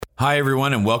Hi,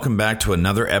 everyone, and welcome back to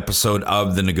another episode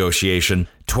of The Negotiation.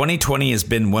 2020 has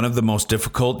been one of the most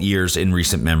difficult years in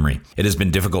recent memory. It has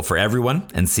been difficult for everyone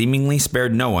and seemingly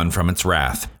spared no one from its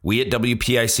wrath. We at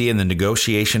WPIC and The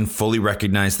Negotiation fully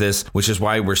recognize this, which is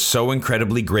why we're so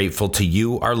incredibly grateful to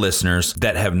you, our listeners,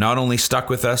 that have not only stuck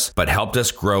with us, but helped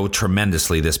us grow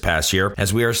tremendously this past year,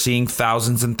 as we are seeing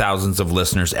thousands and thousands of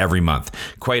listeners every month.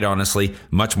 Quite honestly,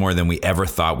 much more than we ever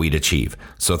thought we'd achieve.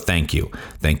 So thank you.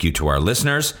 Thank you to our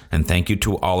listeners, and thank you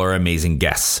to all our amazing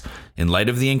guests. In light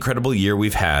of the incredible year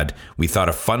we've had, we thought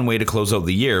a fun way to close out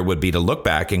the year would be to look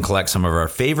back and collect some of our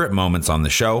favorite moments on the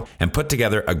show and put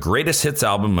together a greatest hits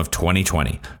album of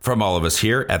 2020. From all of us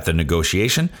here at The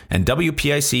Negotiation and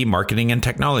WPIC Marketing and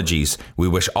Technologies, we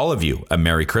wish all of you a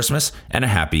Merry Christmas and a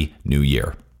Happy New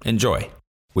Year. Enjoy.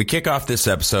 We kick off this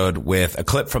episode with a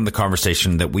clip from the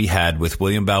conversation that we had with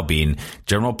William Bao Bean,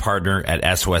 general partner at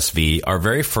SOSV, our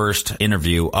very first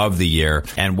interview of the year,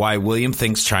 and why William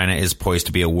thinks China is poised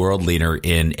to be a world leader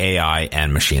in AI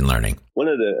and machine learning. One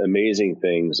of the amazing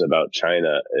things about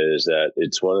China is that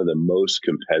it's one of the most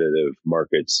competitive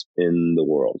markets in the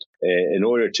world. In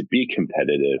order to be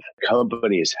competitive,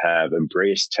 companies have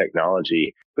embraced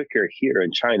technology quicker here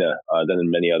in China than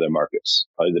in many other markets.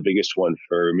 Probably the biggest one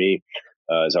for me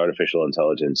is artificial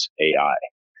intelligence, AI.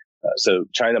 So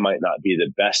China might not be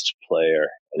the best player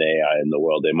in AI in the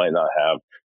world. They might not have,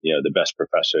 the best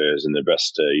professors and the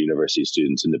best university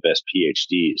students and the best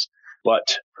PhDs,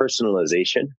 but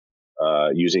personalization,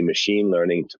 using machine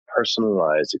learning to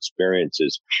personalize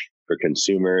experiences for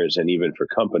consumers and even for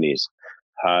companies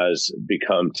has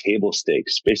become table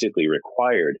stakes, basically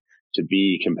required to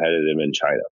be competitive in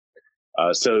China.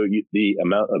 So the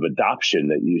amount of adoption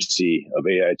that you see of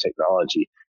AI technology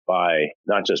by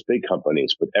not just big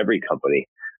companies, but every company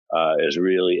is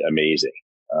really amazing.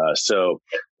 So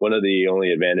one of the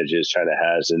only advantages China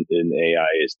has in AI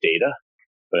is data.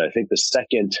 But I think the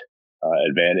second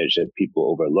advantage that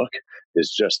people overlook is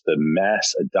just the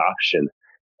mass adoption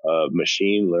of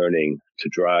machine learning to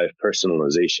drive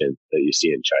personalization that you see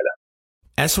in China.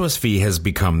 SOSV has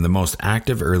become the most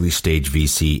active early-stage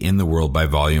VC in the world by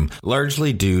volume,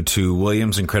 largely due to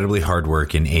William's incredibly hard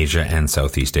work in Asia and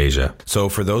Southeast Asia. So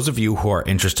for those of you who are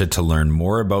interested to learn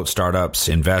more about startups,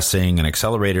 investing, and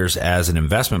accelerators as an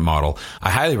investment model, I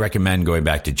highly recommend going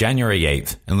back to January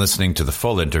 8th and listening to the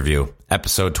full interview,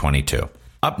 episode 22.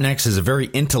 Up next is a very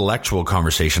intellectual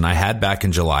conversation I had back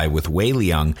in July with Wei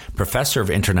Liang, professor of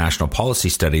international policy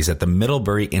studies at the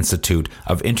Middlebury Institute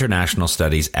of International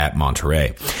Studies at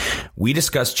Monterey. We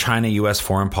discussed China-U.S.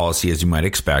 foreign policy, as you might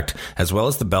expect, as well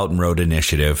as the Belt and Road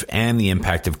Initiative and the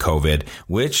impact of COVID,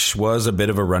 which was a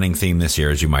bit of a running theme this year,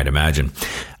 as you might imagine.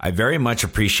 I very much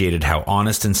appreciated how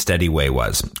honest and steady Wei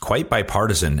was, quite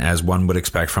bipartisan, as one would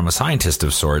expect from a scientist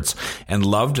of sorts, and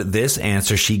loved this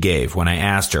answer she gave when I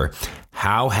asked her,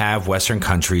 how have Western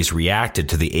countries reacted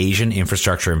to the Asian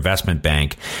Infrastructure Investment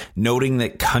Bank, noting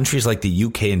that countries like the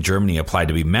UK and Germany applied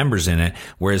to be members in it,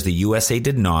 whereas the USA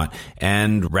did not,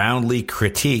 and roundly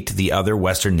critiqued the other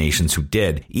Western nations who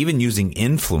did, even using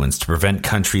influence to prevent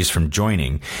countries from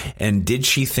joining? And did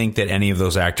she think that any of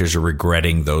those actors are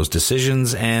regretting those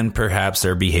decisions and perhaps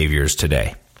their behaviors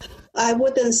today? I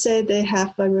wouldn't say they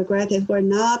have regretted or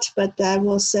not, but I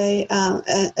will say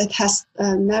it has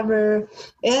never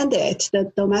ended the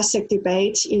domestic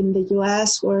debate in the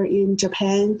U.S. or in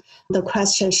Japan. The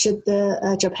question, should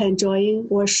Japan join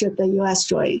or should the U.S.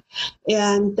 join?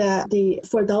 And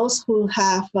for those who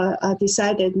have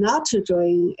decided not to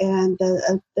join, and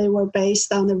they were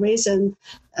based on the reason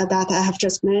that I have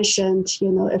just mentioned,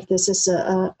 if this is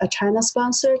a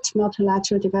China-sponsored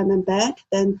multilateral development bank,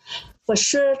 then for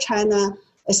sure, China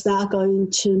is not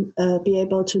going to be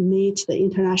able to meet the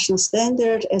international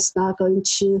standard. It's not going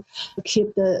to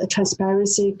keep the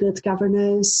transparency, good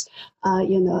governance,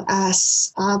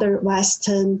 as other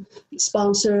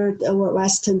Western-sponsored or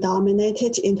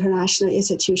Western-dominated international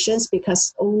institutions,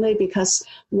 because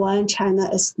one, China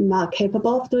is not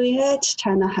capable of doing it.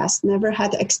 China has never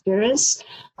had experience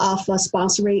of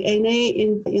sponsoring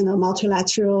any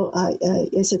multilateral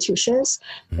institutions.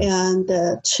 Mm-hmm. And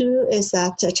two is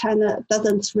that China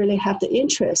doesn't really have the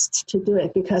interest to do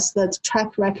it, because the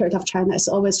track record of China is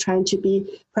always trying to be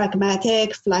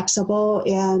pragmatic, flexible,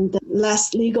 and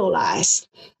less legalized,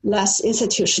 less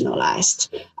institutionalized.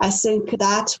 I think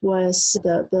that was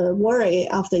the worry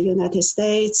of the United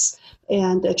States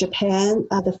and Japan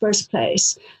at the first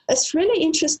place. It's really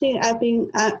interesting. I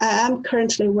am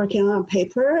currently working on a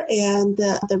paper, and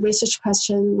the research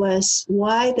question was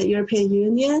why the European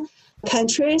Union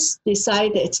countries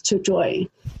decided to join.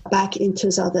 back in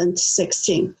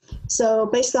 2016. So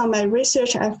based on my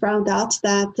research, I found out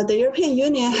that the European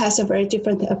Union has a very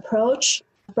different approach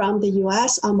from the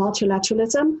U.S. on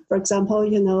multilateralism. For example,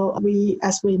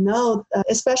 as we know,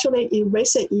 especially in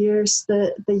recent years,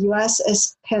 the U.S.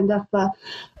 is kind of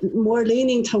more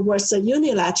leaning towards the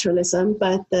unilateralism,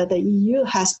 but the EU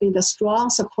has been the strong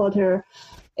supporter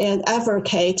and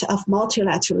advocate of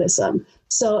multilateralism.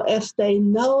 So if they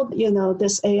know,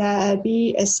 this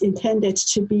AIIB is intended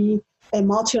to be a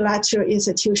multilateral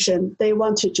institution, they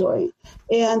want to join.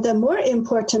 And more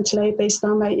importantly, based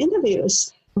on my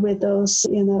interviews with those,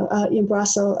 in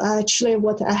Brussels, actually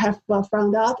what I have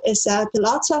found out is that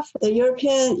lots of the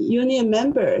European Union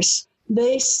members,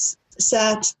 they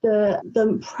said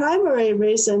the primary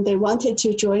reason they wanted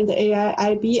to join the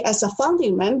AIIB as a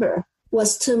founding member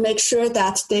was to make sure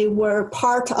that they were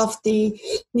part of the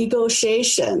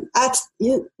negotiation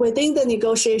within the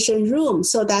negotiation room,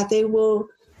 so that they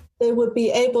would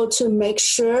be able to make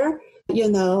sure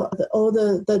all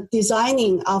the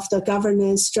designing of the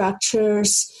governance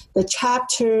structures, the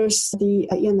chapters,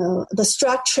 the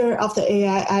structure of the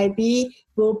AIIB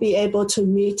will be able to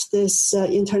meet this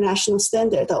international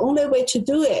standard. The only way to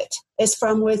do it is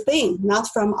from within, not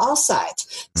from outside.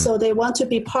 So they want to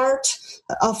be part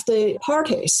of the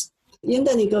parties in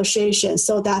the negotiation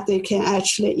so that they can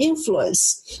actually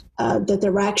influence the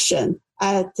direction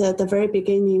at the very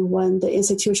beginning when the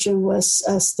institution was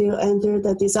still under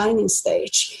the designing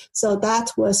stage. So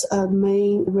that was a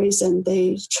main reason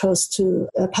they chose to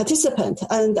participate.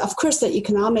 And of course, the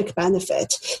economic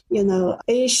benefit,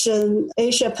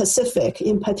 Asia Pacific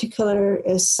in particular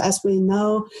is, as we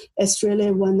know, is really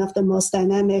one of the most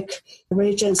dynamic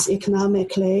regions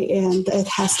economically, and it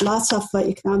has lots of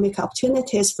economic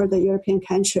opportunities for the European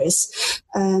countries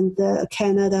and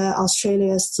Canada,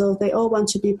 Australia. So they all want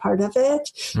to be part of it.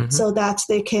 So that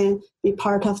they can be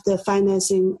part of the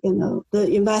financing, the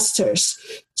investors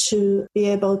to be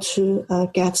able to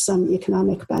get some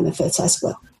economic benefits as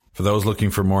well. For those looking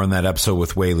for more on that episode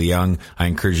with Wei Liang, I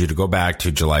encourage you to go back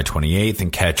to July 28th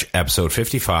and catch episode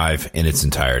 55 in its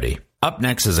entirety. Up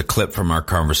next is a clip from our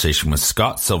conversation with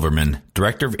Scott Silverman,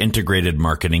 Director of Integrated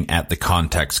Marketing at the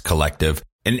Context Collective,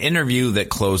 an interview that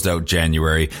closed out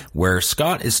January where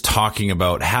Scott is talking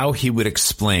about how he would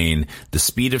explain the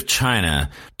speed of China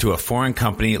to a foreign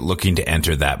company looking to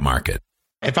enter that market.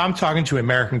 If I'm talking to an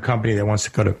American company that wants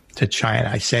to go to China,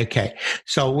 I say, okay,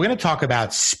 so we're going to talk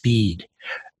about speed.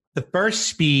 The first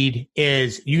speed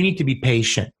is you need to be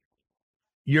patient.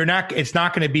 It's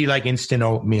not going to be like instant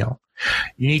oatmeal.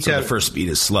 The first speed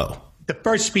is slow. The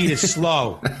first speed is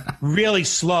slow, really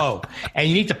slow. And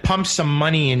you need to pump some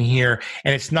money in here,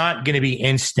 and it's not going to be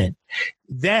instant.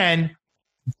 Then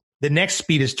the next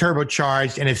speed is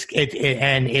turbocharged, and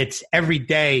it's every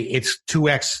day it's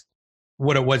 2x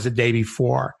what it was the day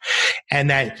before. And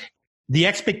that the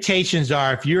expectations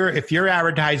are if you're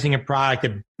advertising a product,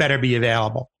 it better be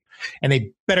available, and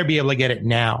they better be able to get it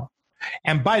now.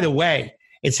 And by the way,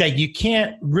 it's like you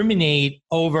can't ruminate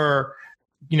over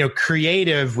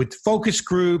creative with focus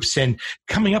groups and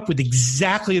coming up with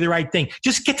exactly the right thing.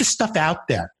 Just get the stuff out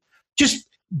there. Just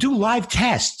do live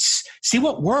tests. See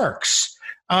what works.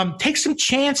 Take some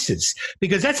chances,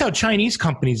 because that's how Chinese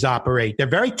companies operate. They're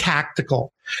very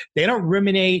tactical. They don't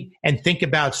ruminate and think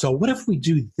about, so what if we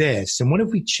do this? And what if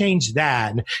we change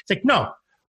that? And it's like, no,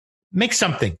 make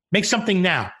something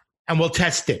now, and we'll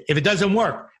test it. If it doesn't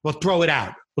work, we'll throw it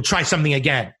out. We'll try something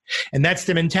again. And that's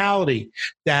the mentality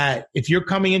that if you're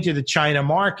coming into the China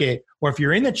market, or if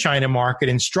you're in the China market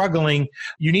and struggling,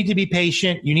 you need to be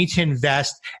patient, you need to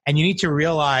invest, and you need to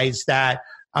realize that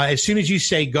as soon as you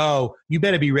say go, you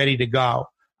better be ready to go.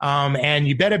 And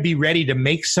you better be ready to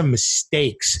make some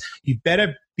mistakes. You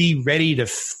better be ready to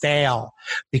fail,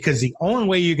 because the only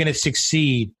way you're going to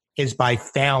succeed is by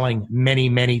failing many,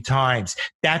 many times.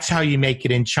 That's how you make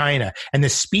it in China. And the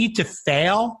speed to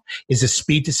fail is the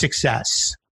speed to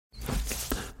success.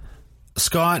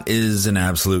 Scott is an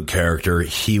absolute character.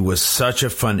 He was such a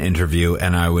fun interview,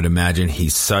 and I would imagine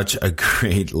he's such a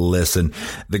great listen.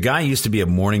 The guy used to be a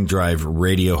morning drive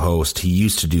radio host. He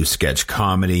used to do sketch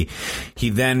comedy. He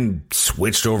then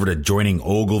switched over to joining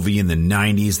Ogilvy in the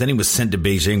 90s. Then he was sent to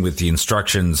Beijing with the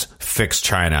instructions, fix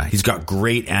China. He's got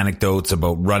great anecdotes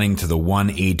about running to the one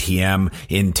ATM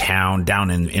in town,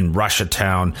 down in Russia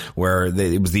town, where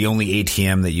it was the only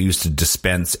ATM that used to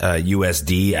dispense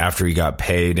USD after he got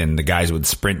paid, and the guys would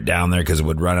sprint down there because it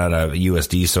would run out of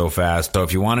USD so fast. So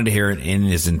if you wanted to hear it in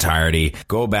its entirety,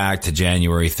 go back to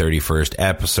January 31st,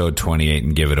 episode 28,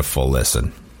 and give it a full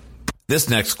listen. This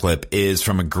next clip is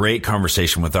from a great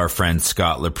conversation with our friend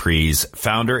Scott Laprise,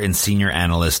 founder and senior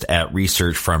analyst at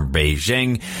research from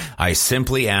Beijing. I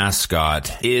simply asked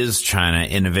Scott, is China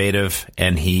innovative?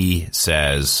 And he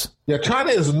says, yeah, China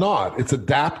is not. It's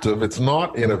adaptive. It's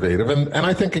not innovative. And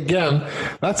I think, again,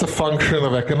 that's a function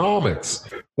of economics.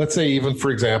 Let's say even, for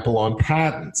example, on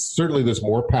patents. Certainly there's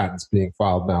more patents being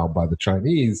filed now by the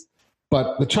Chinese,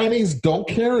 but the Chinese don't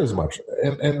care as much.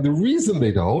 And the reason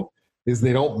they don't is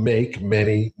they don't make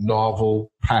many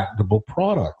novel, patentable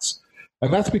products.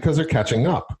 And that's because they're catching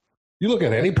up. You look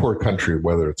at any poor country,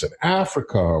 whether it's in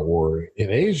Africa or in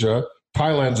Asia,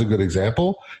 Thailand's a good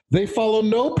example, they follow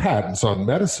no patents on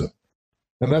medicine.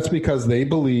 And that's because they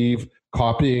believe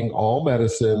copying all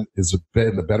medicine is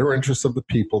in the better interest of the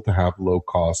people to have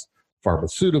low-cost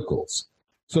pharmaceuticals.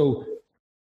 So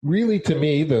really, to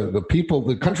me,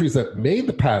 the countries that made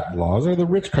the patent laws are the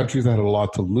rich countries that had a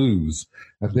lot to lose,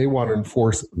 and they want to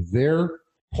enforce their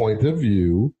point of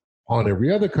view on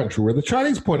every other country, where the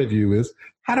Chinese point of view is,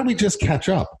 how do we just catch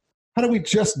up? How do we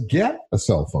just get a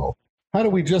cell phone? How do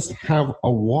we just have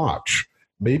a watch,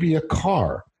 maybe a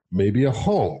car, maybe a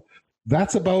home?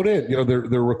 That's about it. You know,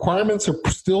 their requirements are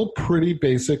still pretty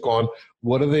basic on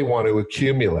what do they want to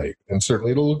accumulate, and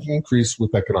certainly it'll increase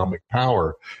with economic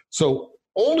power. So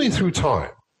only through time,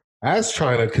 as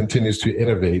China continues to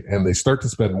innovate and they start to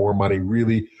spend more money,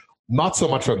 really not so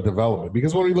much on development,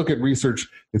 because when we look at research,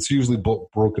 it's usually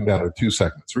broken down into two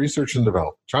segments, research and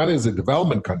development. China is a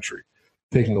development country,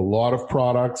 taking a lot of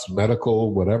products,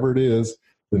 medical, whatever it is,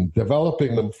 and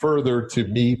developing them further to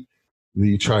meet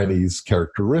the Chinese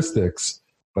characteristics,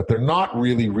 but they're not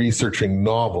really researching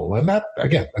novel. And that,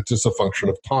 again, that's just a function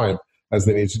of time, as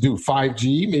they need to do.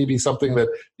 5G may be something that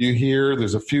you hear,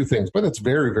 there's a few things, but it's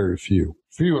very, very few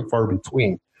and far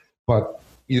between. But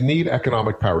you need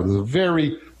economic power. There's a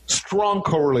very strong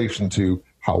correlation to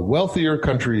how wealthy your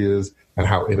country is and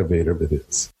how innovative it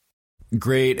is.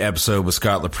 Great episode with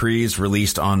Scott Laprise,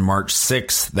 released on March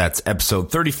 6th. That's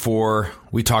episode 34.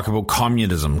 We talk about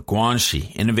communism,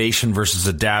 guanxi, innovation versus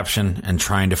adaptation, and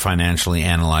trying to financially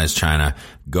analyze China.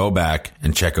 Go back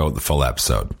and check out the full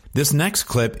episode. This next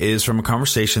clip is from a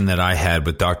conversation that I had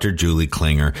with Dr. Julie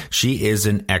Klinger. She is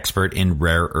an expert in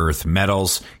rare earth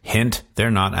metals. Hint,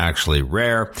 they're not actually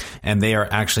rare, and they are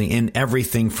actually in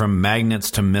everything from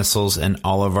magnets to missiles and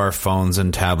all of our phones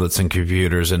and tablets and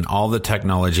computers and all the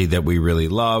technology that we really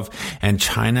love. And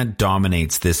China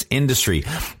dominates this industry.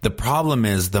 The problem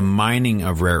is the mining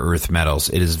of rare earth metals.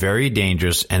 It is very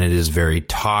dangerous and it is very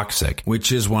toxic,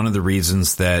 which is one of the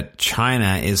reasons that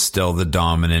China is still the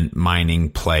dominant mining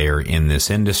player in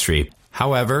this industry.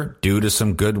 However, due to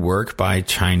some good work by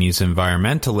Chinese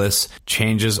environmentalists,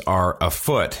 changes are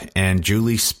afoot, and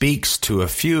Julie speaks to a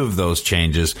few of those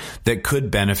changes that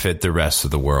could benefit the rest of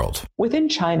the world. Within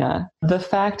China, the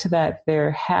fact that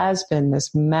there has been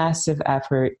this massive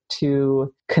effort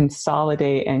to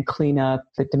consolidate and clean up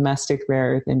the domestic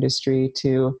rare earth industry,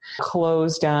 to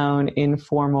close down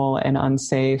informal and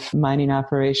unsafe mining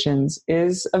operations,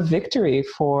 is a victory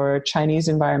for Chinese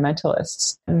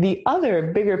environmentalists. The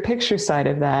other bigger picture side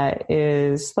of that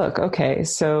is, look, okay,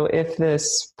 so if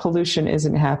this pollution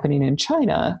isn't happening in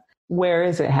China, where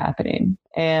is it happening?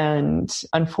 And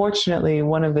unfortunately,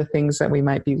 one of the things that we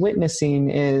might be witnessing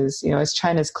is, as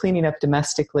China's cleaning up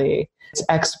domestically, it's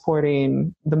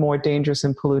exporting the more dangerous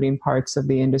and polluting parts of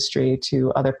the industry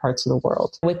to other parts of the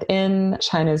world. Within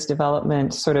China's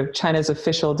development, sort of China's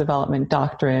official development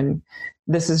doctrine,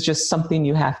 this is just something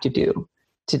you have to do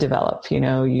to develop.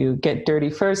 You get dirty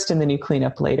first and then you clean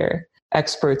up later.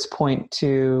 Experts point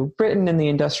to Britain and the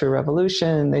Industrial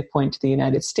Revolution. They point to the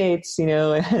United States,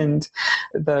 and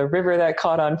the river that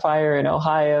caught on fire in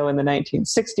Ohio in the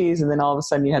 1960s. And then all of a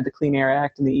sudden you had the Clean Air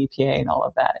Act and the EPA and all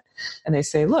of that. And they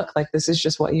say, look, this is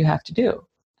just what you have to do.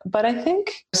 But I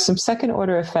think some second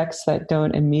order effects that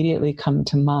don't immediately come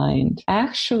to mind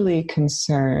actually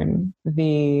concern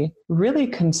the really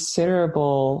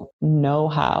considerable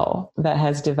know-how that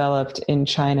has developed in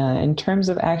China in terms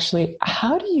of actually,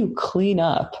 how do you clean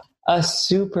up a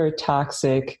super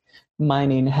toxic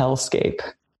mining hellscape?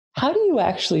 How do you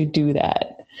actually do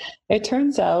that? It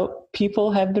turns out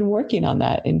people have been working on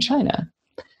that in China.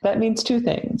 That means two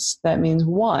things. That means,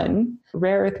 one,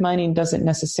 rare earth mining doesn't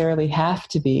necessarily have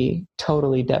to be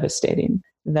totally devastating.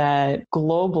 That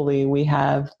globally we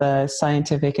have the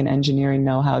scientific and engineering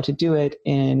know-how to do it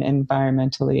in an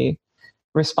environmentally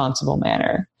responsible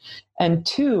manner. And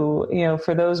two,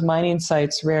 for those mining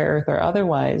sites, rare earth or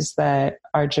otherwise, that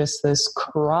are just this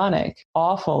chronic,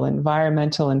 awful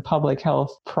environmental and public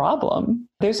health problem,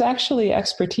 there's actually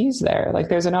expertise there.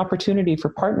 There's an opportunity for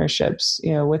partnerships,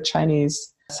 with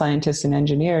Chinese scientists and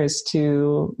engineers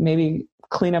to maybe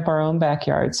clean up our own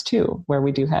backyards too, where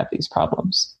we do have these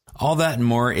problems. All that and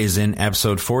more is in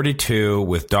episode 42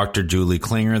 with Dr. Julie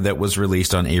Klinger that was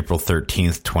released on April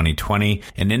 13th, 2020.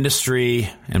 An industry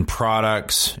and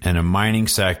products and a mining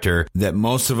sector that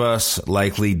most of us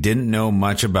likely didn't know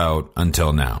much about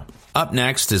until now. Up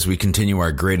next, as we continue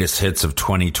our greatest hits of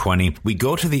 2020, we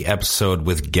go to the episode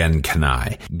with Gen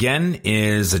Kanai. Gen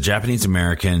is a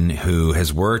Japanese-American who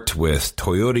has worked with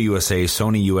Toyota USA,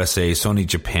 Sony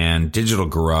Japan, Digital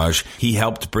Garage. He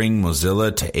helped bring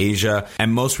Mozilla to Asia,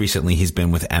 and most recently, he's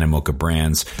been with Animoca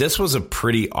Brands. This was a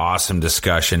pretty awesome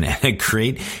discussion and a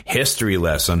great history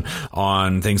lesson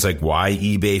on things like why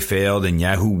eBay failed and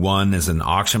Yahoo won as an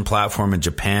auction platform in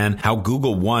Japan, how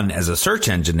Google won as a search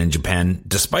engine in Japan,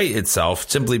 despite itself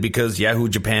simply because Yahoo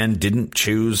Japan didn't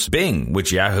choose Bing,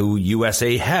 which Yahoo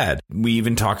USA had. We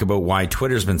even talk about why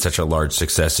Twitter's been such a large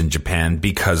success in Japan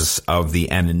because of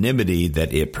the anonymity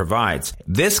that it provides.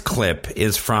 This clip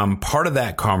is from part of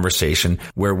that conversation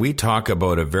where we talk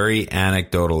about a very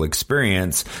anecdotal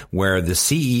experience where the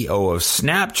CEO of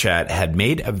Snapchat had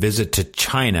made a visit to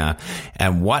China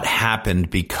and what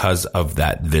happened because of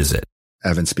that visit.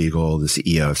 Evan Spiegel, the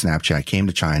CEO of Snapchat, came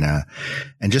to China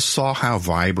and just saw how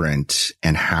vibrant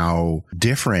and how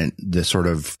different the sort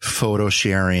of photo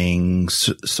sharing,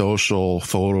 social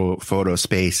photo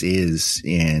space is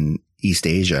in East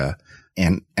Asia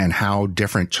and how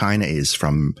different China is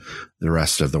from the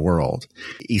rest of the world.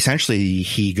 Essentially,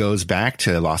 he goes back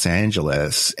to Los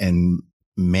Angeles and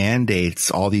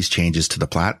mandates all these changes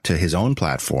to his own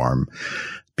platform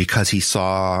because he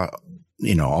saw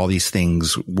all these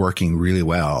things working really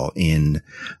well in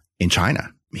China.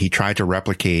 He tried to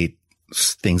replicate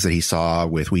things that he saw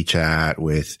with WeChat,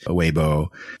 with Weibo.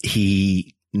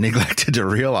 He neglected to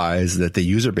realize that the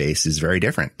user base is very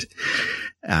different.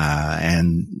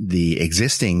 And the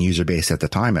existing user base at the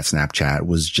time at Snapchat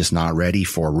was just not ready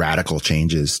for radical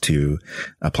changes to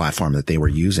a platform that they were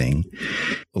using.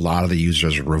 A lot of the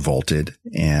users revolted,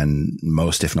 and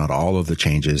most, if not all, of the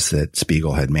changes that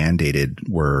Spiegel had mandated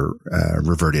were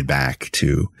reverted back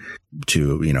to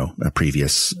a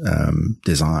previous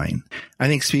design. I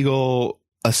think Spiegel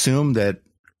assumed that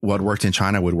what worked in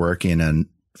China would work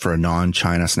for a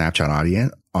non-China Snapchat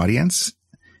audience.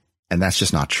 And that's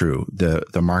just not true.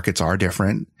 The markets are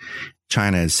different.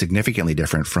 China is significantly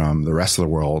different from the rest of the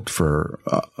world for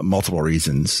multiple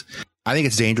reasons. I think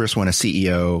it's dangerous when a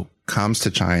CEO comes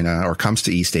to China or comes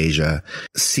to East Asia,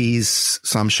 sees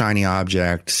some shiny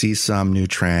object, sees some new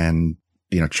trend,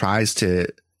 tries to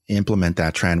implement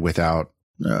that trend without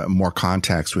more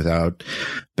context, without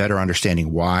better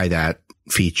understanding why that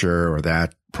feature or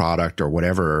that product or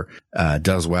whatever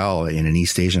does well in an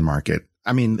East Asian market.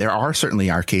 I mean, there are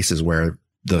certainly cases where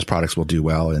those products will do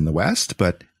well in the West,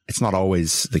 but it's not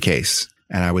always the case.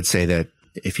 And I would say that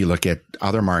if you look at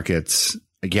other markets,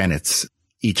 again,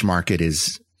 each market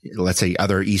is, let's say,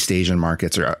 other East Asian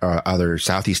markets or other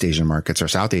Southeast Asian markets or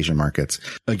South Asian markets.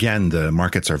 Again, the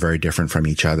markets are very different from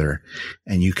each other,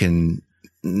 and you can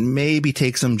maybe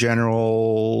take some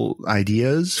general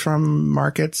ideas from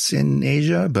markets in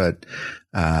Asia, but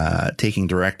taking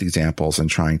direct examples and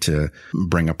trying to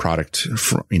bring a product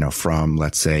from,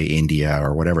 let's say, India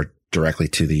or whatever directly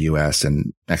to the US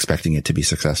and expecting it to be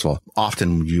successful,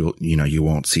 often you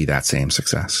won't see that same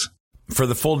success. For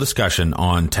the full discussion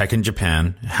on tech in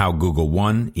Japan, how Google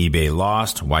won, eBay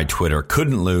lost, why Twitter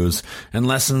couldn't lose, and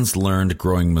lessons learned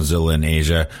growing Mozilla in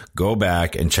Asia, go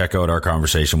back and check out our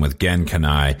conversation with Gen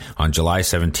Kanai on July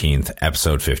 17th,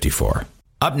 episode 54.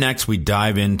 Up next, we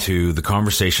dive into the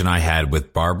conversation I had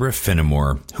with Barbara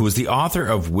Finnemore, who is the author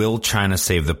of Will China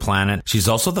Save the Planet? She's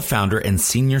also the founder and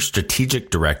senior strategic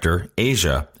director,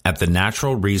 Asia, at the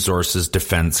Natural Resources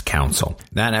Defense Council.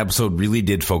 That episode really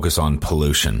did focus on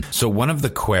pollution. So one of the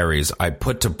queries I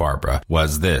put to Barbara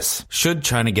was this: should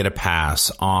China get a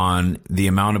pass on the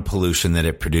amount of pollution that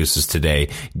it produces today,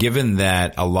 given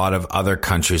that a lot of other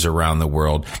countries around the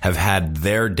world have had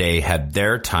their day, had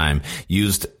their time,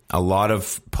 used a lot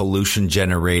of pollution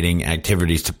generating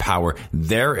activities to power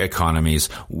their economies?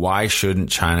 Why shouldn't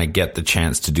China get the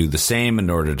chance to do the same in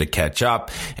order to catch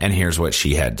up? And here's what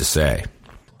she had to say.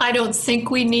 I don't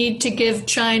think we need to give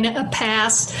China a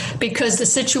pass because the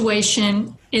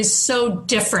situation is so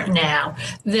different now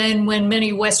than when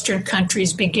many Western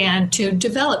countries began to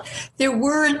develop. There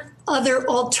weren't other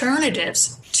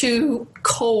alternatives to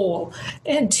coal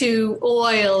and to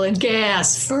oil and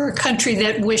gas for a country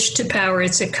that wished to power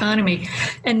its economy.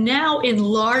 And now, in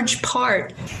large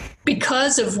part,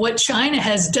 because of what China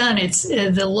has done, it's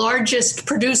the largest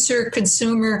producer,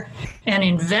 consumer, and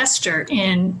investor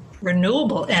in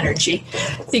renewable energy,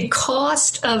 the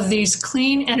cost of these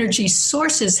clean energy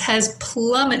sources has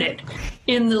plummeted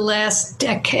in the last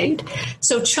decade.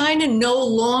 So China no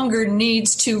longer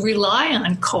needs to rely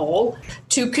on coal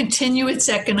to continue its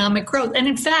economic growth. And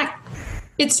in fact,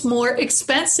 it's more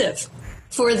expensive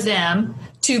for them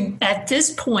to, at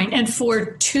this point, and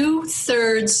for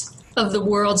 2/3 of the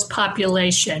world's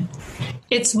population,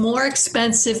 it's more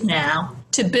expensive now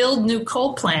to build new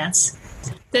coal plants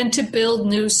than to build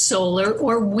new solar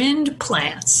or wind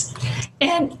plants.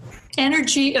 And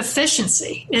energy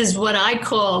efficiency is what I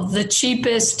call the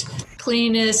cheapest,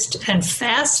 cleanest, and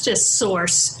fastest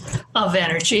source of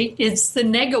energy. It's the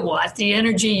negawatt, the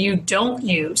energy you don't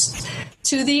use.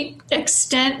 To the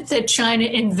extent that China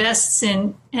invests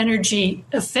in energy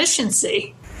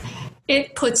efficiency,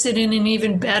 it puts it in an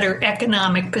even better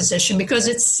economic position because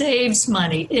it saves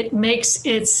money. It makes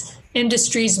its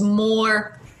industries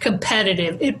more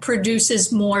competitive. It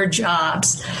produces more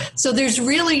jobs. So there's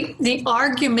really the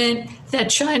argument that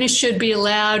China should be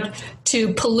allowed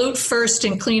to pollute first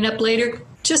and clean up later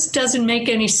just doesn't make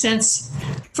any sense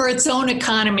for its own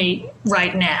economy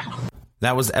right now.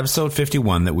 That was episode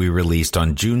 51 that we released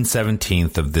on June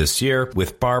 17th of this year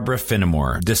with Barbara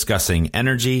Finnemore discussing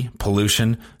energy,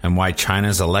 pollution, and why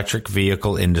China's electric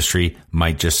vehicle industry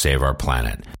might just save our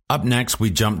planet. Up next, we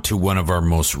jump to one of our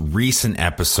most recent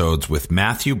episodes with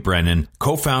Matthew Brennan,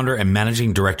 co-founder and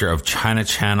managing director of China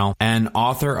Channel and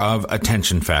author of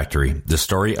Attention Factory, the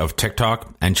story of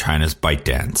TikTok and China's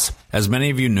ByteDance. As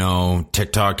many of you know,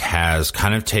 TikTok has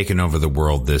kind of taken over the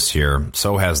world this year.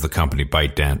 So has the company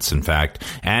ByteDance, in fact,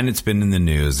 and it's been in the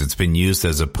news. It's been used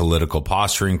as a political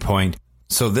posturing point.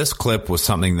 So this clip was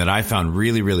something that I found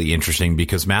really, really interesting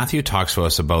because Matthew talks to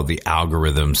us about the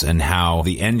algorithms and how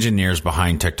the engineers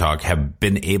behind TikTok have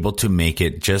been able to make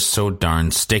it just so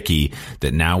darn sticky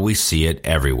that now we see it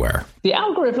everywhere. The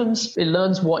algorithms, it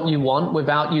learns what you want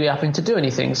without you having to do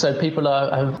anything. So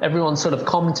everyone sort of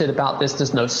commented about this.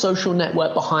 There's no social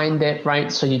network behind it,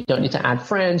 right? So you don't need to add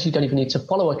friends. You don't even need to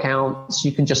follow accounts.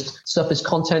 You can just surface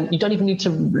content. You don't even need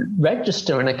to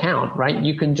register an account, right?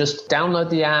 You can just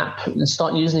download the app and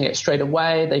start using it straight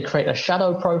away. They create a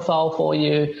shadow profile for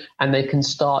you and they can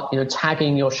start,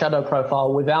 tagging your shadow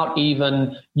profile without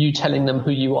even you telling them who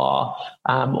you are,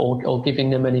 or giving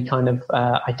them any kind of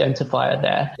identifier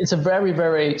there. It's a very,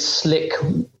 very slick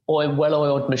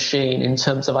well-oiled machine in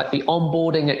terms of like the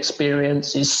onboarding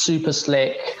experience is super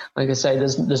slick. Like I say,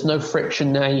 there's no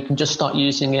friction there. You can just start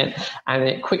using it and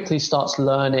it quickly starts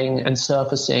learning and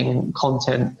surfacing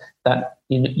content that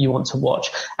you want to watch.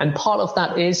 And part of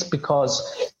that is because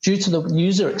due to the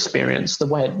user experience, the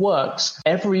way it works,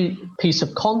 every piece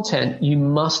of content, you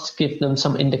must give them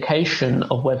some indication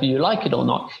of whether you like it or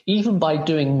not. Even by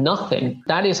doing nothing,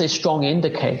 that is a strong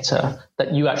indicator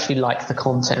that you actually like the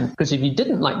content. Because if you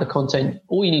didn't like the content,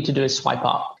 all you need to do is swipe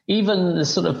up. Even the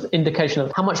sort of indication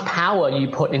of how much power you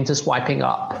put into swiping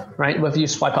up, right? Whether you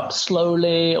swipe up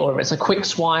slowly or if it's a quick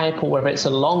swipe or whether it's a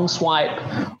long swipe,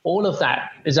 all of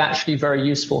that is actually very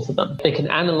useful for them. They can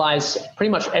analyze pretty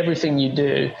much everything you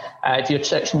do. If you're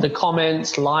checking the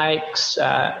comments, likes,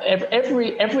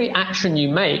 every action you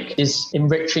make is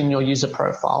enriching your user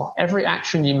profile. Every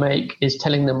action you make is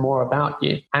telling them more about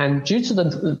you. And due to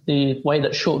the way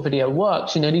that short video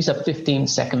works, these are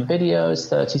 15-second videos,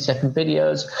 30-second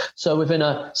videos. So within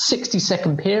a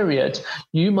 60-second period,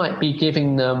 you might be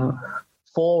giving them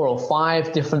 4 or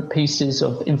 5 different pieces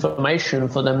of information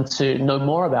for them to know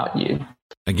more about you.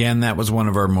 Again, that was one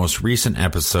of our most recent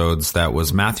episodes. That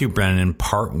was Matthew Brennan,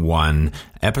 Part 1,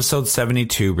 Episode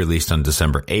 72, released on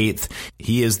December 8th.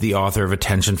 He is the author of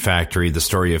Attention Factory, the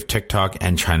story of TikTok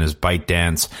and China's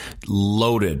ByteDance,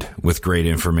 loaded with great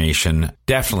information.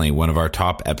 Definitely one of our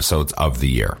top episodes of the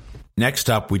year. Next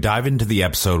up, we dive into the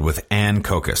episode with Aynne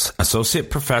Kokas, Associate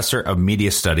Professor of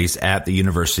Media Studies at the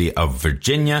University of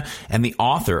Virginia and the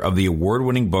author of the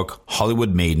award-winning book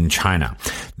Hollywood Made in China.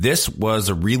 This was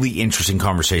a really interesting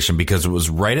conversation because it was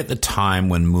right at the time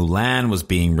when Mulan was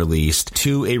being released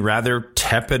to a rather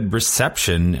tepid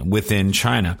reception within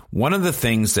China. One of the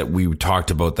things that we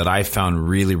talked about that I found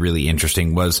really, really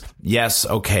interesting was, yes,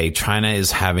 okay, China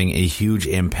is having a huge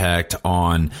impact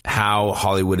on how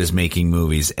Hollywood is making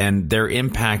movies, and they're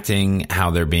impacting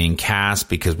how they're being cast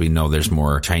because we know there's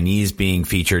more Chinese being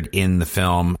featured in the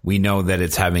film. We know that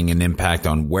it's having an impact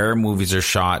on where movies are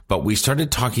shot, but we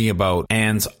started talking about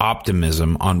Anne's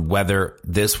optimism on whether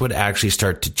this would actually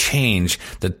start to change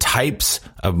the types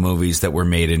of movies that were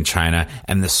made in China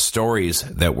and the stories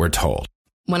that were told.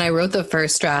 When I wrote the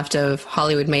first draft of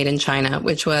Hollywood Made in China,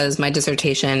 which was my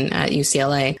dissertation at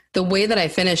UCLA, the way that I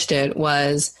finished it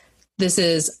was, this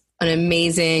is an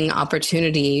amazing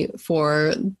opportunity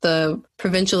for the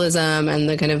provincialism and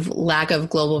the kind of lack of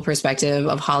global perspective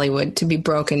of Hollywood to be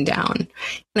broken down.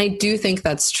 And I do think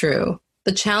that's true.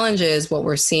 The challenge is what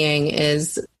we're seeing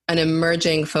is an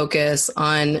emerging focus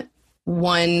on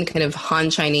one kind of Han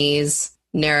Chinese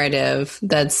narrative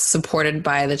that's supported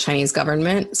by the Chinese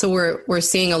government. So we're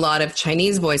seeing a lot of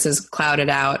Chinese voices clouded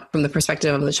out from the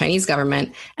perspective of the Chinese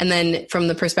government. And then from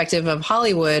the perspective of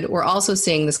Hollywood, we're also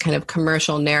seeing this kind of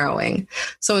commercial narrowing.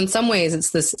 So in some ways, it's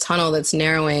this tunnel that's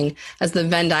narrowing as the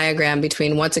Venn diagram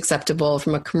between what's acceptable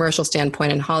from a commercial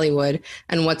standpoint in Hollywood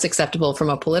and what's acceptable from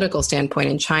a political standpoint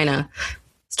in China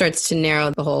starts to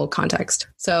narrow the whole context.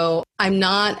 So I'm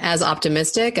not as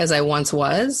optimistic as I once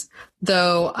was,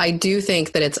 though I do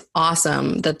think that it's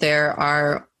awesome that there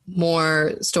are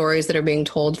more stories that are being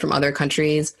told from other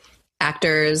countries,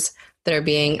 actors that are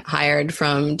being hired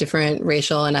from different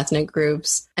racial and ethnic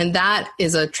groups. And that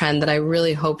is a trend that I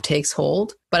really hope takes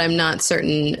hold, but I'm not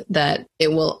certain that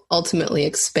it will ultimately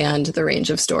expand the range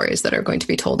of stories that are going to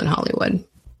be told in Hollywood.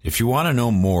 If you want to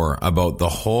know more about the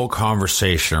whole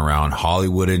conversation around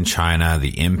Hollywood and China,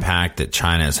 the impact that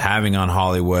China is having on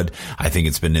Hollywood, I think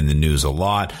it's been in the news a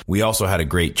lot. We also had a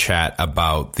great chat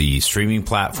about the streaming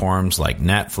platforms like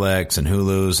Netflix and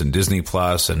Hulu's and Disney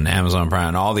Plus and Amazon Prime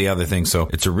and all the other things. So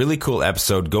it's a really cool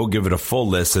episode. Go give it a full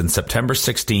listen. September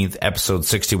 16th, episode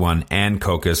 61, Aynne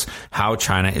Kokas, How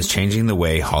China is Changing the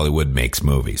Way Hollywood Makes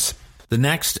Movies. The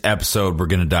next episode we're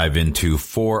going to dive into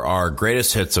for our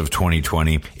greatest hits of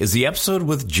 2020 is the episode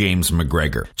with James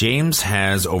McGregor. James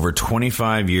has over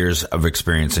 25 years of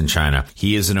experience in China.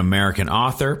 He is an American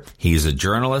author. He's a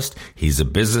journalist. He's a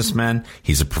businessman.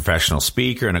 He's a professional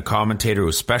speaker and a commentator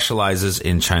who specializes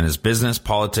in China's business,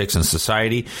 politics, and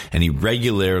society. And he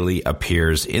regularly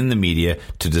appears in the media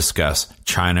to discuss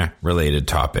China-related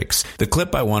topics. The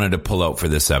clip I wanted to pull out for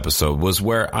this episode was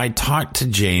where I talked to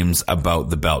James about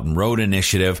the Belt and Road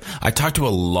Initiative. I talked to a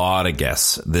lot of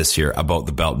guests this year about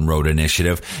the Belt and Road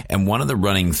Initiative, and one of the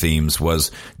running themes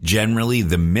was generally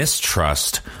the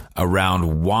mistrust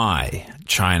around why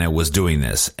China was doing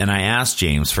this. And I asked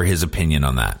James for his opinion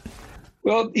on that.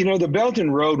 Well, the Belt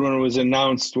and Road, when it was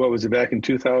announced, back in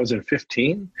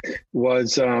 2015,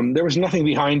 was there was nothing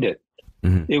behind it.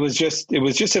 Mm-hmm. It was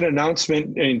just an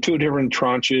announcement in two different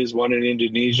tranches, one in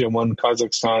Indonesia, one in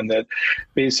Kazakhstan, that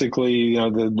basically,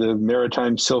 the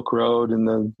Maritime Silk Road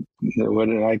and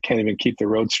I can't even keep the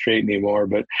road straight anymore,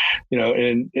 but,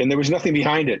 and there was nothing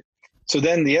behind it. So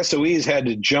then the SOEs had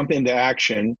to jump into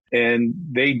action, and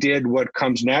they did what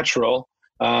comes natural.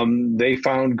 They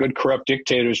found good corrupt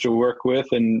dictators to work with,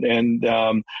 and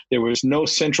there was no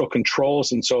central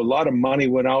controls, and so a lot of money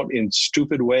went out in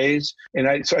stupid ways. And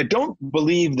I don't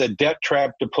believe the debt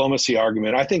trap diplomacy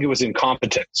argument. I think it was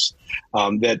incompetence,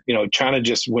 that China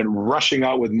just went rushing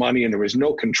out with money, and there was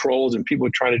no controls, and people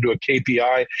were trying to do a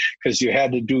KPI because you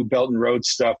had to do Belt and Road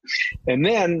stuff, and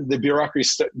then the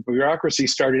bureaucracy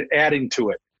started adding to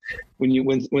it.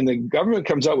 When the government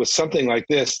comes out with something like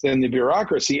this, then the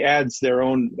bureaucracy adds their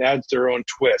own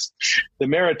twist. The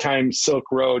Maritime Silk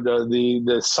Road,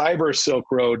 the Cyber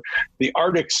Silk Road, the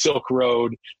Arctic Silk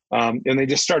Road, and they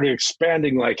just started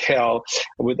expanding like hell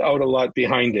without a lot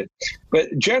behind it.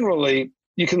 But generally,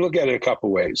 you can look at it a couple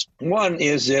ways. One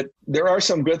is that there are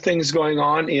some good things going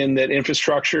on in that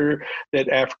infrastructure that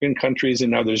African countries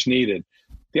and others needed.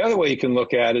 The other way you can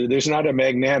look at it, there's not a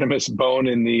magnanimous bone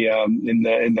in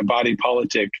the body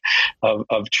politic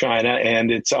of China,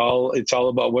 and it's all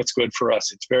about what's good for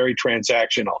us. It's very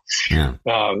transactional. Yeah.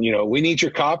 We need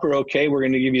your copper. Okay, we're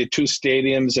going to give you 2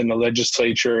 stadiums and a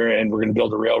legislature, and we're going to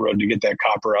build a railroad to get that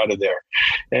copper out of there.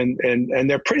 And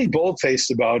they're pretty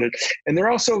bold-faced about it. And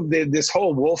they're also this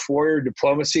whole wolf warrior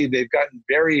diplomacy. They've gotten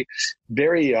very,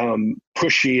 very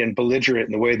pushy and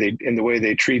belligerent in the way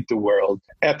they treat the world.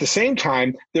 At the same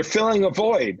time, they're filling a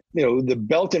void. The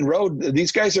Belt and Road,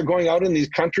 these guys are going out in these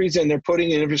countries and they're putting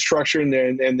in infrastructure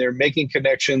and they're making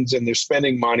connections and they're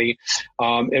spending money.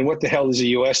 And what the hell is the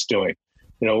U.S. doing?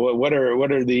 What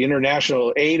are the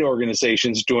international aid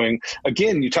organizations doing?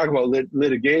 Again, you talk about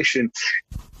litigation.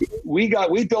 We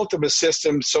built up a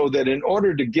system so that in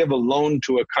order to give a loan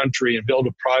to a country and build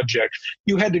a project,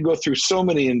 you had to go through so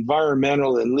many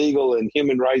environmental and legal and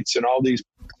human rights and all these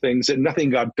things that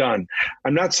nothing got done.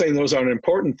 I'm not saying those aren't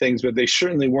important things, but they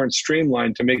certainly weren't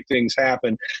streamlined to make things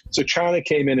happen. So China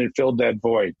came in and filled that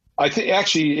void. I think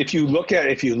actually, if you look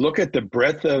at the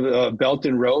breadth of Belt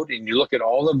and Road, and you look at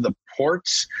all of the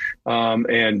ports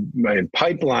and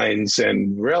pipelines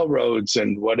and railroads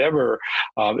and whatever,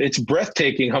 it's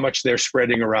breathtaking how much they're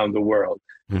spreading around the world.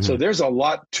 Mm-hmm. So there's a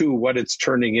lot to what it's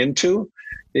turning into.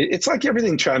 It's like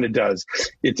everything China does.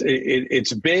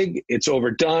 It's big, it's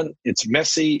overdone, it's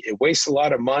messy, it wastes a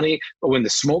lot of money. But when the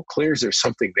smoke clears, there's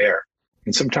something there.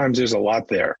 And sometimes there's a lot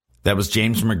there. That was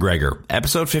James McGregor,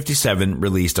 episode 57,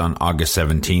 released on August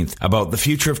 17th, about the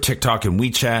future of TikTok and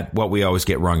WeChat, what we always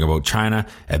get wrong about China,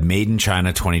 at Made in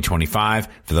China 2025,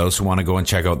 for those who want to go and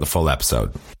check out the full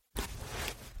episode.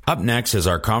 Up next is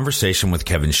our conversation with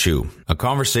Kevin Xu, a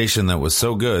conversation that was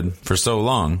so good for so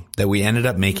long that we ended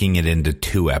up making it into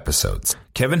 2 episodes.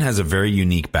 Kevin has a very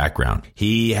unique background.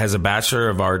 He has a Bachelor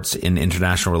of Arts in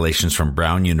International Relations from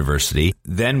Brown University,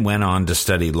 then went on to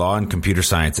study law and computer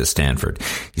science at Stanford.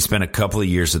 He spent a couple of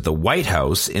years at the White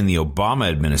House in the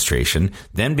Obama administration,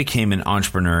 then became an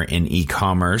entrepreneur in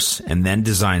e-commerce and then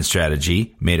design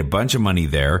strategy, made a bunch of money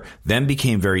there, then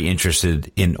became very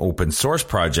interested in open source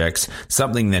projects,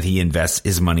 something that he invests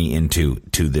his money into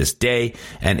to this day,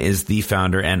 and is the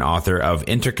founder and author of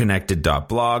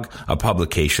Interconnected.blog, a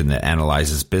publication that analyzes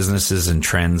businesses and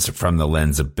trends from the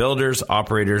lens of builders,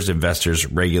 operators, investors,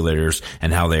 regulators,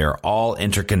 and how they are all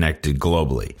interconnected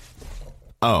globally.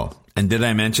 Oh, and did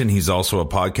I mention he's also a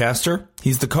podcaster?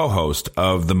 He's the co-host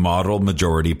of the Model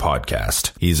Majority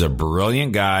podcast. He's a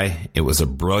brilliant guy. It was a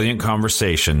brilliant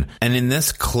conversation. And in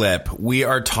this clip, we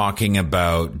are talking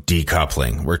about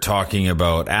decoupling. We're talking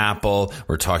about Apple.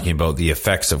 We're talking about the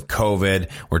effects of COVID.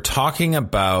 We're talking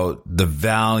about the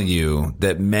value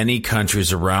that many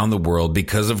countries around the world,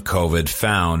 because of COVID,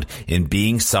 found in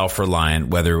being self-reliant,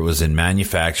 whether it was in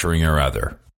manufacturing or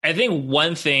other. I think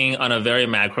one thing on a very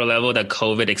macro level that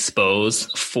COVID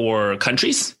exposed for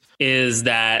countries is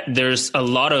that there's a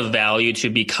lot of value to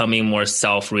becoming more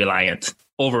self-reliant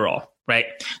overall, right?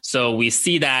 So we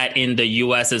see that in the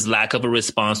US's lack of a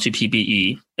response to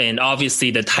PPE, and obviously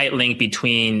the tight link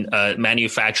between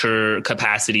manufacturer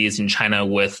capacities in China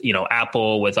with,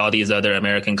 Apple, with all these other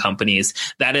American companies,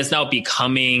 that is now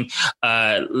becoming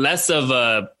less of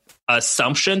a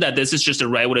assumption that this is just the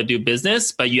right way to do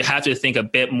business, but you have to think a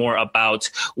bit more about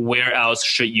where else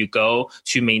should you go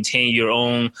to maintain your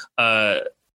own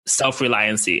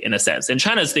self-reliancy in a sense. And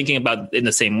China is thinking about in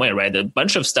the same way, right? A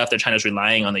bunch of stuff that China's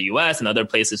relying on the US and other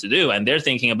places to do. And they're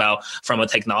thinking about from a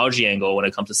technology angle when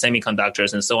it comes to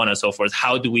semiconductors and so on and so forth,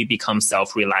 how do we become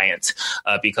self-reliant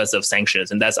because of sanctions?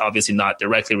 And that's obviously not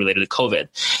directly related to COVID.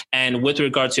 And with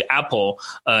regard to Apple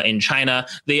in China,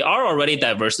 they are already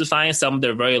diversifying some of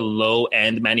their very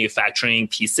low-end manufacturing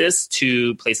pieces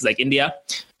to places like India,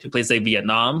 to places like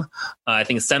Vietnam. I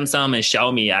think Samsung and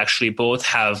Xiaomi actually both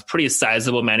have pretty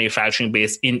sizable manufacturing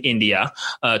base in India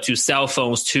to sell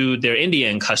phones to their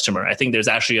Indian customer. I think there's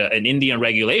actually an Indian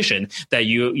regulation that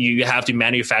you have to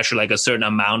manufacture like a certain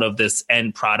amount of this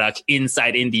end product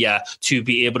inside India to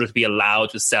be able to be allowed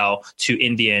to sell to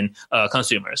Indian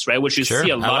consumers, right? Which you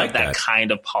see a lot of that kind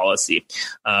of policy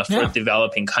for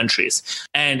developing countries.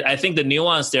 And I think the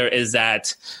nuance there is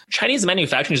that Chinese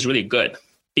manufacturing is really good,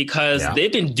 because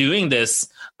they've been doing this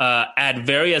at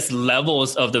various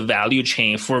levels of the value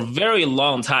chain for a very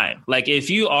long time. Like if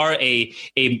you are a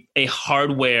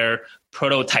hardware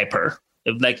prototyper,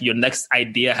 if like your next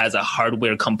idea has a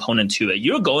hardware component to it,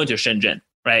 you're going to Shenzhen.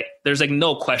 Right. There's like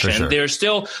no question. Sure. There's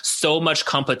still so much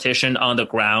competition on the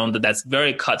ground that's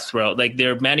very cutthroat. Like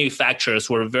their manufacturers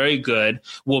who are very good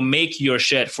will make your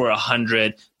shit for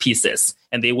 100 pieces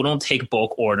and they won't take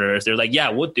bulk orders. They're like, yeah,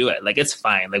 we'll do it. Like, it's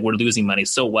fine. Like we're losing money.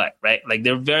 So what? Right. Like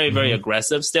they're very, very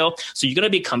aggressive still. So you're going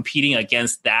to be competing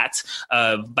against that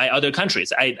by other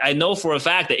countries. I know for a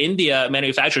fact that India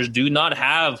manufacturers do not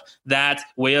have that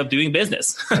way of doing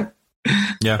business.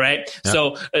 Yeah. Right.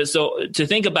 Yeah. So to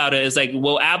think about it is like,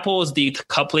 will Apple's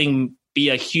decoupling be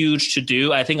a huge to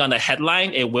do? I think on the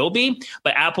headline, it will be.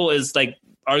 But Apple is like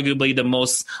arguably the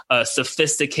most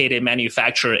sophisticated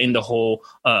manufacturer in the whole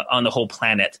on the whole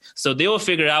planet. So they will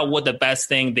figure out what the best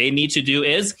thing they need to do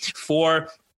is for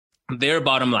their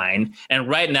bottom line. And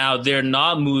right now, they're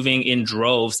not moving in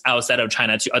droves outside of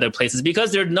China to other places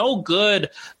because there are no good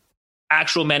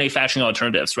actual manufacturing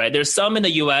alternatives, right? There's some in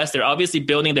the US. They're obviously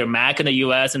building their Mac in the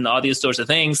US and all these sorts of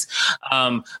things.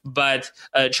 But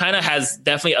China has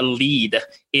definitely a lead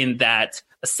in that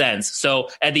sense. So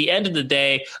at the end of the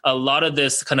day, a lot of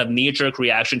this kind of knee-jerk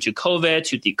reaction to COVID,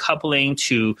 to decoupling,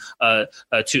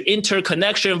 to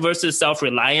interconnection versus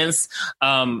self-reliance,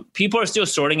 people are still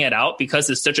sorting it out because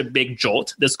it's such a big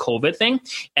jolt, this COVID thing.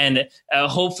 And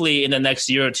hopefully in the next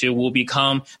year or two, we'll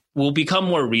become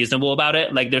more reasonable about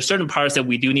it. Like there's certain parts that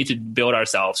we do need to build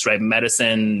ourselves, right?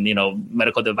 Medicine,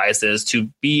 medical devices to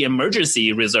be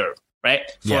emergency reserve, right?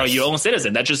 For your own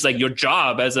citizen. That's just like your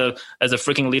job as a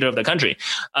freaking leader of the country.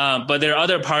 But there are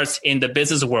other parts in the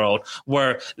business world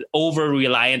where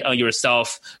over-reliant on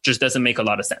yourself just doesn't make a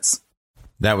lot of sense.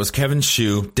 That was Kevin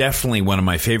Xu, definitely one of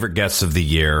my favorite guests of the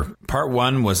year. Part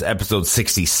 1 was episode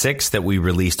 66 that we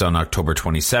released on October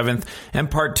 27th,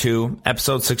 and part 2,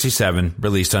 episode 67,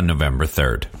 released on November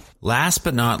 3rd. Last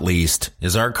but not least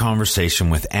is our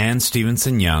conversation with Aynne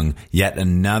Stephenson Yang, yet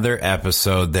another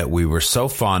episode that we were so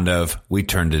fond of, we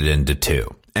turned it into 2.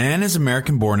 Aynne is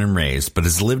American born and raised, but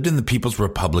has lived in the People's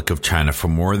Republic of China for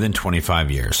more than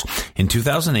 25 years. In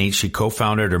 2008, she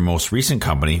co-founded her most recent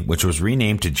company, which was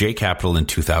renamed to J Capital in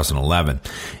 2011.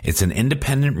 It's an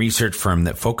independent research firm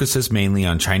that focuses mainly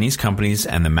on Chinese companies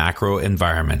and the macro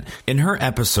environment. In her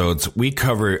episodes, we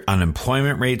cover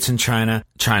unemployment rates in China,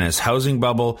 China's housing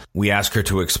bubble. We ask her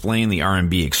to explain the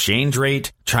RMB exchange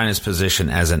rate, China's position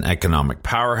as an economic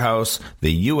powerhouse,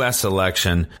 the U.S.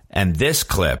 election, and this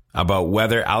clip about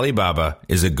whether Alibaba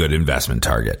is a good investment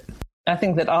target. I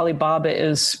think that Alibaba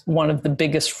is one of the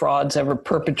biggest frauds ever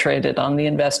perpetrated on the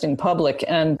investing public.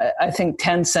 And I think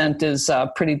Tencent is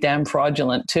pretty damn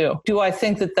fraudulent too. Do I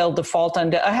think that they'll default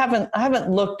on debt? I haven't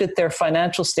looked at their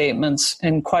financial statements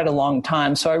in quite a long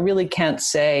time. So I really can't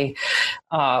say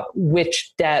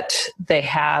which debt they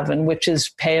have and which is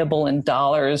payable in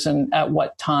dollars and at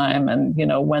what time and,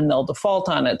 when they'll default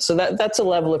on it. So that's a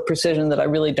level of precision that I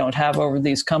really don't have over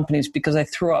these companies because I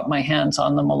threw up my hands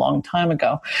on them a long time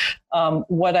ago.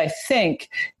 What I think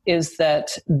is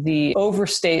that the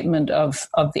overstatement of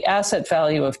the asset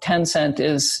value of Tencent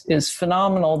is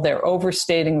phenomenal. They're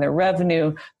overstating their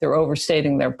revenue. They're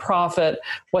overstating their profit.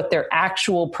 What their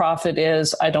actual profit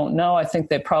is, I don't know. I think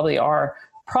they probably are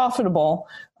profitable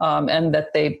and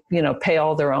that they, pay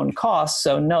all their own costs.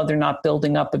 So no, they're not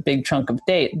building up a big chunk of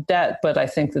debt, but I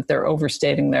think that they're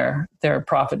overstating their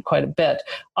profit quite a bit.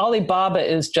 Alibaba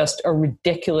is just a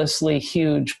ridiculously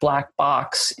huge black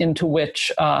box into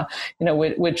which,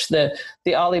 which the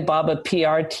Alibaba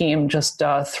PR team just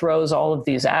throws all of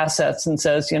these assets and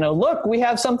says, look, we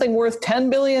have something worth $10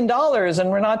 billion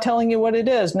and we're not telling you what it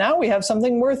is. Now we have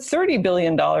something worth $30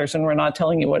 billion and we're not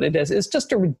telling you what it is. It's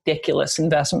just a ridiculous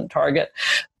investment target.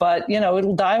 But,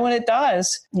 it'll die when it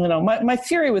dies. My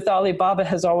theory with Alibaba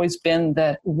has always been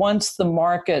that once the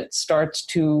market starts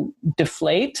to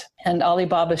deflate and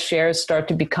Alibaba shares start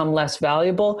to become less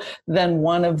valuable, then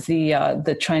one of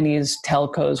the Chinese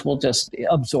telcos will just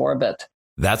absorb it.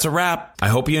 That's a wrap. I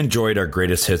hope you enjoyed our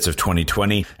greatest hits of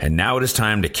 2020. And now it is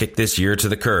time to kick this year to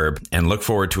the curb and look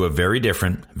forward to a very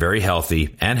different, very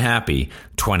healthy, and happy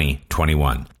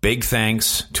 2021. Big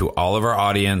thanks to all of our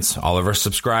audience, all of our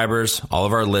subscribers, all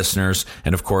of our listeners,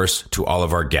 and of course, to all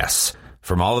of our guests.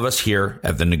 From all of us here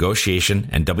at The Negotiation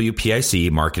and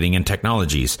WPIC Marketing and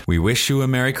Technologies, we wish you a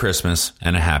Merry Christmas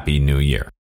and a Happy New Year.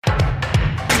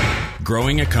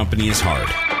 Growing a company is hard.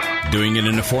 Doing it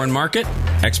in a foreign market?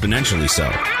 Exponentially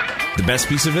so. The best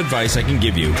piece of advice I can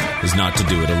give you is not to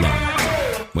do it alone.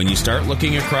 When you start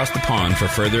looking across the pond for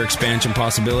further expansion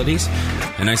possibilities,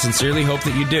 and I sincerely hope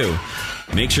that you do,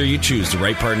 make sure you choose the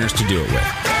right partners to do it with.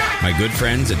 My good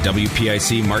friends at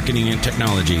WPIC Marketing and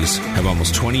Technologies have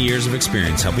almost 20 years of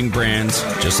experience helping brands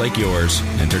just like yours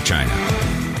enter China.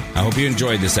 I hope you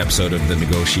enjoyed this episode of The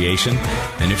Negotiation,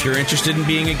 and if you're interested in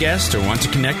being a guest or want to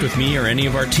connect with me or any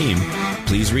of our team,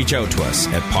 please reach out to us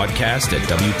at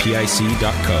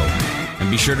podcast@wpic.co. And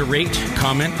be sure to rate,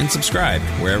 comment, and subscribe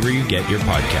wherever you get your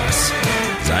podcasts.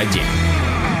 再见.